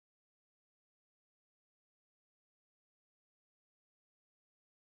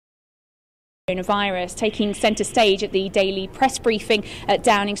coronavirus. Taking centre stage at the daily press briefing at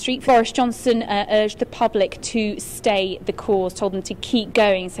Downing Street, Boris Johnson urged the public to stay the course, told them to keep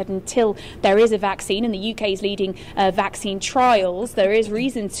going, said until there is a vaccine, and the UK is leading vaccine trials, there is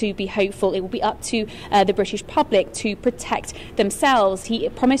reason to be hopeful. It will be up to the British public to protect themselves. He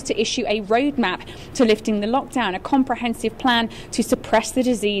promised to issue a roadmap to lifting the lockdown, a comprehensive plan to suppress the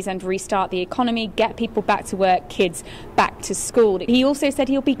disease and restart the economy, get people back to work, kids back to school. He also said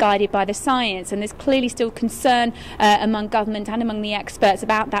he'll be guided by the science, and there's clearly still concern among government and among the experts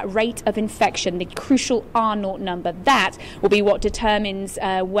about that rate of infection, the crucial R0 number. That will be what determines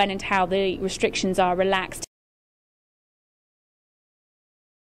when and how the restrictions are relaxed.